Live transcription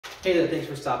Hey there, thanks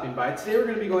for stopping by. Today we're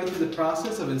going to be going through the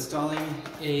process of installing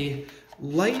a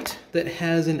light that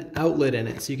has an outlet in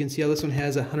it. So you can see how this one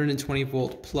has a 120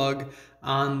 volt plug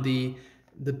on the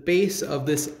base of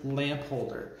this lamp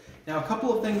holder. Now a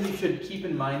couple of things you should keep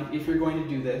in mind if you're going to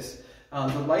do this.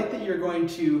 The light that you're going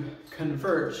to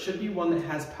convert should be one that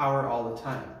has power all the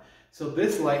time. So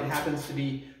this light happens to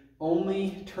be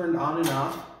only turned on and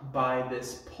off by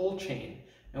this pull chain.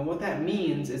 And what that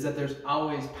means is that there's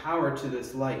always power to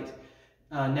this light.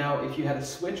 Now, if you had a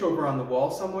switch over on the wall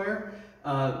somewhere,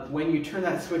 when you turn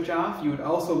that switch off, you would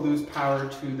also lose power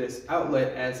to this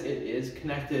outlet as it is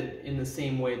connected in the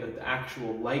same way that the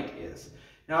actual light is.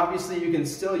 Now, obviously, you can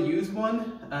still use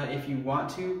one if you want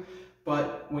to,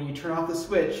 but when you turn off the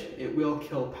switch, it will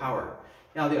kill power.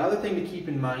 Now, the other thing to keep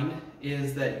in mind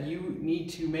is that you need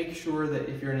to make sure that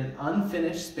if you're in an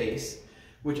unfinished space,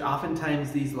 which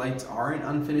oftentimes these lights are in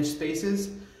unfinished spaces,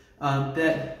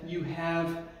 that you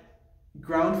have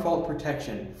ground fault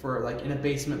protection for like in a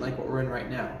basement like what we're in right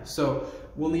now. So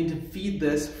we'll need to feed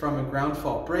this from a ground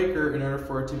fault breaker in order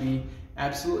for it to be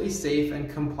absolutely safe and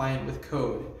compliant with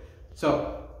code.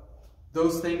 So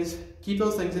those things, keep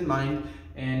those things in mind.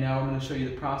 And now I'm going to show you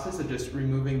the process of just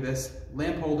removing this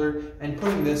lamp holder and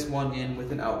putting this one in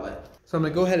with an outlet. So I'm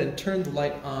going to go ahead and turn the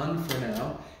light on for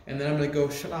now, and then I'm going to go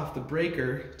shut off the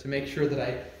breaker to make sure that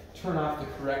I turn off the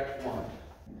correct one.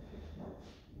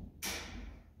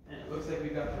 And it looks like we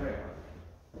got the right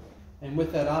one. And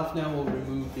with that off now, we'll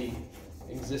remove the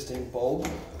existing bulb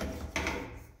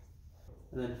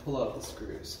and then pull out the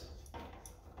screws.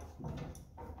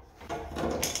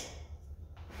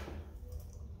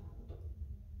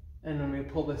 And when we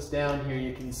pull this down here,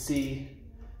 you can see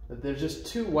that there's just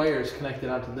two wires connected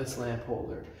onto this lamp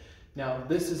holder. Now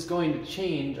this is going to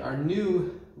change. Our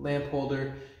new lamp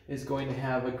holder is going to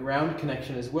have a ground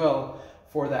connection as well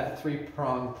for that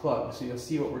 3-prong plug. So you'll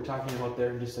see what we're talking about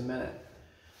there in just a minute.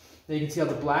 Now you can see how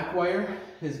the black wire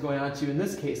is going onto, in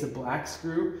this case, a black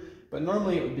screw, but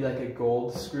normally it would be like a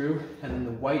gold screw, and then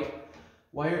the white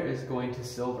wire is going to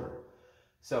silver.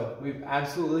 So we've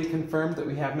absolutely confirmed that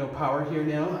we have no power here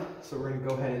now. So we're going to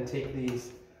go ahead and take these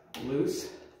loose,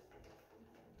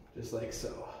 just like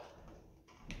so.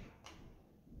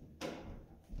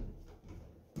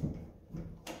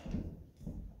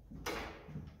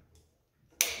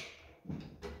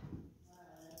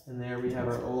 And there we have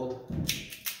our old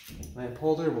lamp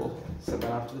holder. We'll set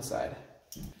that off to the side.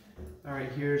 All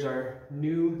right, here's our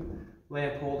new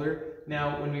lamp holder.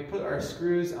 Now, when we put our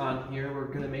screws on here, we're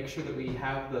going to make sure that we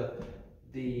have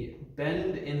the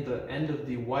bend in the end of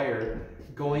the wire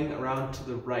going around to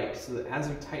the right, so that as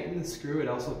we tighten the screw, it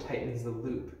also tightens the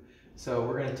loop. So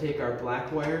we're going to take our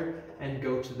black wire and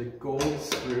go to the gold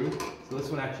screw. So this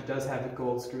one actually does have a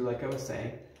gold screw, like I was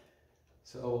saying.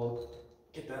 So we'll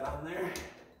get that on there.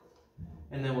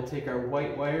 And then we'll take our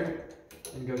white wire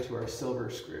and go to our silver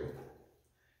screw.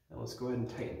 Now let's go ahead and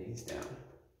tighten these down.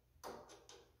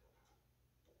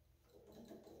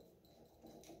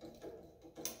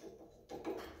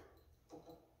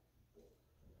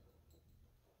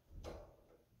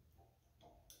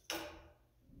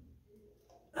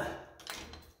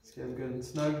 Let's get them good and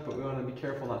snug, but we want to be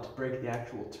careful not to break the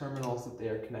actual terminals that they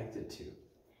are connected to.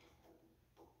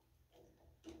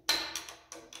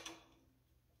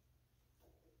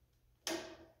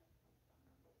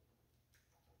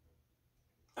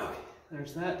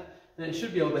 There's that, and it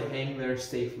should be able to hang there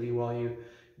safely while you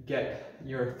get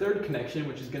your third connection,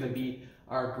 which is going to be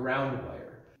our ground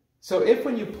wire. So if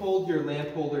when you pulled your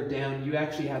lamp holder down, you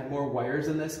actually had more wires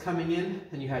than this coming in,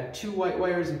 and you had 2 white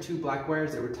wires and 2 black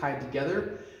wires that were tied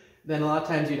together, then a lot of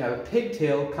times you'd have a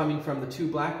pigtail coming from the 2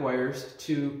 black wires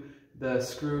to the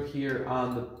screw here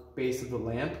on the base of the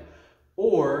lamp,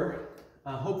 or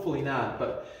hopefully not,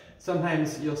 but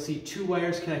sometimes you'll see 2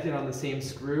 wires connected on the same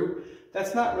screw.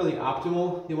 That's not really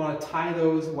optimal. You want to tie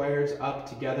those wires up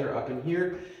together up in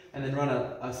here, and then run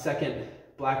a second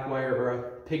black wire or a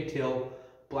pigtail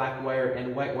black wire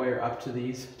and white wire up to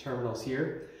these terminals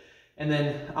here. And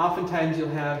then oftentimes you'll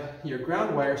have your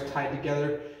ground wires tied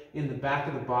together in the back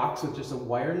of the box with just a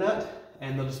wire nut,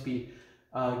 and there'll just be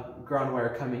a ground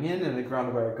wire coming in and a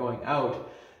ground wire going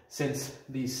out, since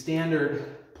these standard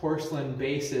porcelain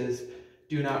bases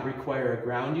do not require a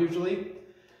ground usually.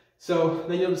 So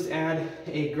then you'll just add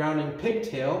a grounding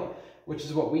pigtail, which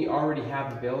is what we already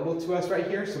have available to us right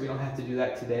here, so we don't have to do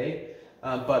that today.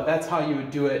 But that's how you would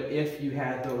do it if you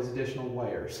had those additional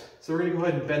wires. So we're going to go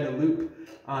ahead and bend a loop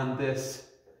on this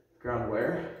ground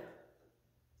wire,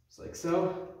 just like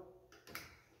so.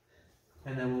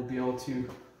 And then we'll be able to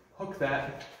hook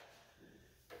that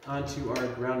onto our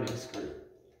grounding screw,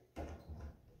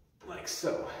 like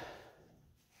so.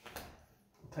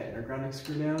 Tighten our grounding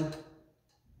screw down.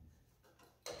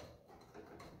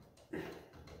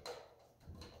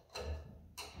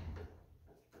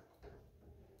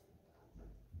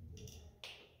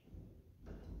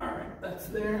 All right, that's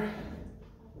there.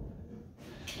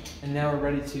 And now we're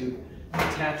ready to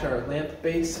attach our lamp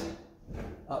base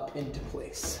up into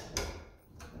place.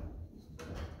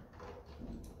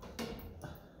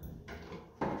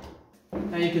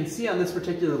 Now you can see on this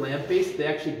particular lamp base, they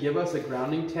actually give us a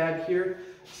grounding tab here.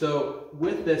 So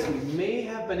with this, we may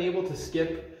have been able to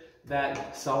skip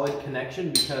that solid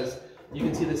connection because you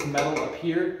can see this metal up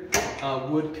here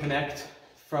would connect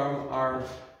from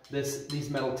these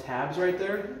metal tabs right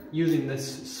there using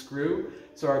this screw.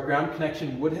 So our ground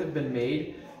connection would have been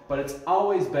made, but it's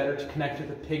always better to connect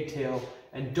with a pigtail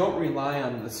and don't rely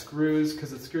on the screws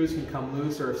because the screws can come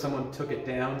loose, or if someone took it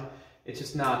down, it's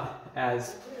just not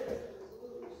as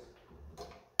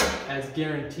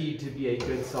guaranteed to be a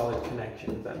good solid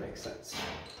connection, if that makes sense.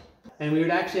 And we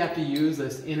would actually have to use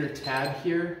this inner tab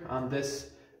here on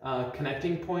this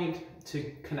connecting point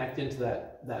to connect into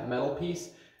that metal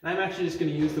piece. And I'm actually just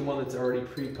going to use the one that's already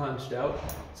pre-punched out.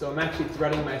 So I'm actually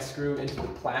threading my screw into the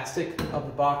plastic of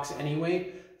the box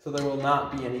anyway, so there will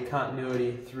not be any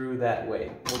continuity through that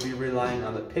way. We'll be relying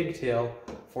on the pigtail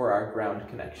for our ground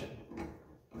connection.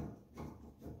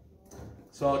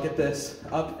 So I'll get this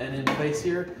up and in place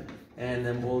here, and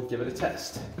then we'll give it a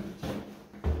test.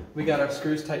 We got our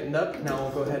screws tightened up. Now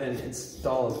we'll go ahead and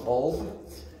install a bulb,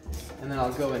 and then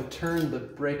I'll go and turn the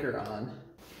breaker on.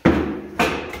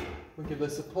 We'll give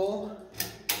this a pull,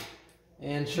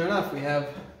 and sure enough, we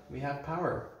have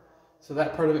power. So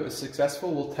that part of it was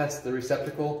successful. We'll test the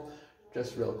receptacle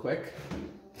just real quick.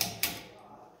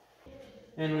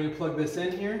 And when we plug this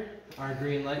in here, our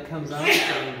green light comes on,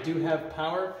 so we do have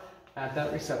power at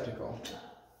that receptacle.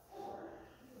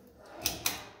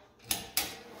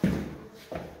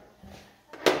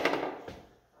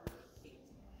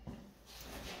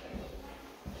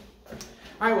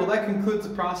 Alright, well that concludes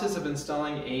the process of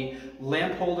installing a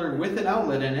lamp holder with an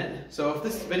outlet in it. So if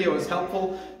this video was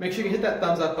helpful, make sure you hit that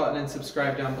thumbs up button and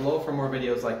subscribe down below for more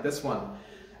videos like this one.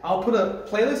 I'll put a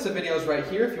playlist of videos right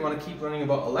here if you want to keep learning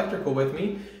about electrical with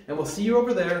me, and we'll see you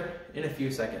over there in a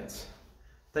few seconds.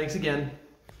 Thanks again.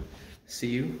 See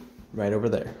you right over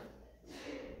there.